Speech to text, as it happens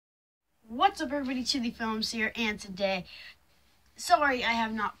What's up, everybody? Chili Films here, and today, sorry I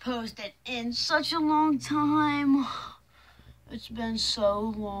have not posted in such a long time. It's been so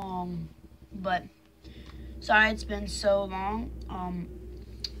long, but sorry it's been so long.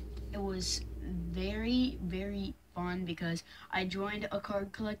 It was very, very fun because I joined a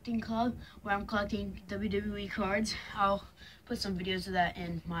card collecting club where I'm collecting WWE cards. I'll put some videos of that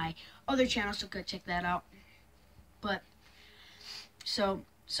in my other channel, so go check that out. But so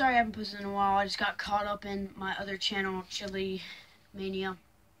sorry I haven't posted in a while. I just got caught up in my other channel, Chili Mania.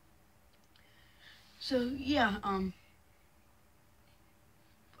 So yeah,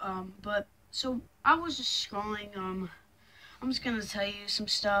 but so I was just scrolling. I'm just gonna tell you some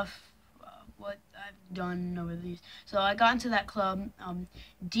stuff, what I've done over these. So I got into that club.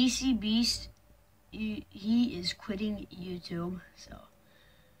 DC Beast, he is quitting YouTube. So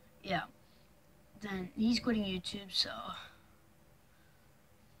yeah, then he's quitting YouTube. So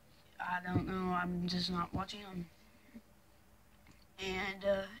I don't know, I'm just not watching him. And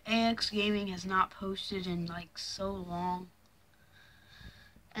AX Gaming has not posted in like so long.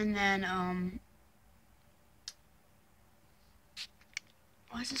 And then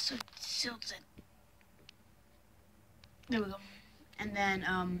why is it so tilted? There we go. And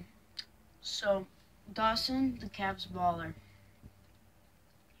then so Dawson, the Cavs baller,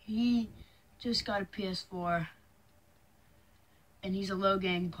 he just got a PS4. And he's a low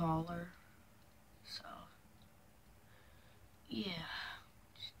gang baller. So yeah.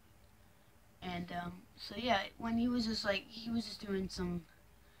 And so yeah, when he was just like, he was just doing some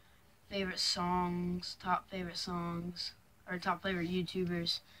favorite songs, top favorite songs, or top favorite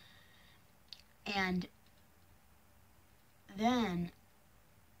YouTubers. And then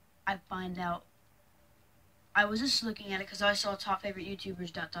I find out, I was just looking at it because I saw top favorite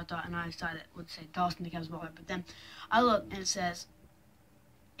YouTubers ... and I decided it would say Dawson the Cavs baller. But then I look and it says,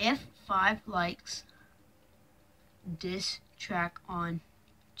 if 5 likes, diss track on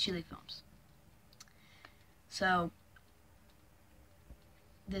Chili Films. So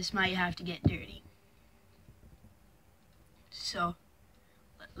this might have to get dirty. So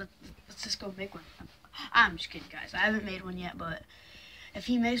let's just go make one. I'm just kidding, guys. I haven't made one yet, but if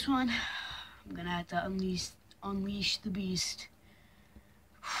he makes one, I'm gonna have to unleash the beast.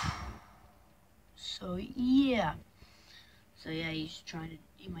 So yeah.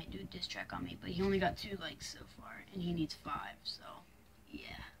 He might do a diss track on me, but he only got 2 likes so far, and he needs 5, so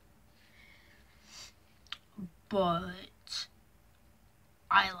yeah. But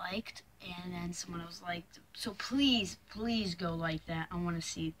I liked, and then someone else liked, so please go like that. I want to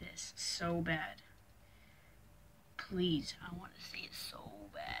see this so bad. Please, I want to see it so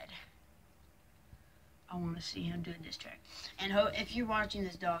bad. I want to see him do a diss track. And if you're watching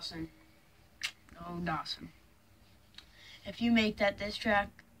this, Dawson, oh Dawson, if you make that diss track,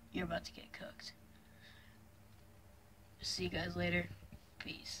 you're about to get cooked. See you guys later.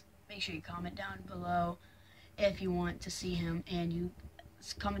 Peace. Make sure you comment down below if you want to see him, and you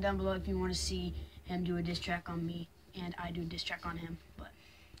comment down below if you want to see him do a diss track on me, and I do a diss track on him. But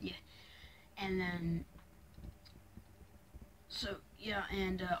yeah, and then so yeah,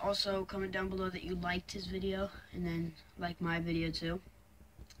 and also comment down below that you liked his video, and then like my video too.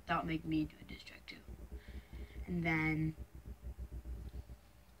 That would make me do a diss track too. And then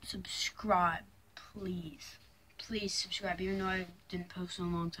subscribe, please subscribe, even though I didn't post in a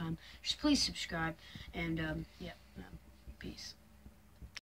long time. Just please subscribe, and yeah, peace.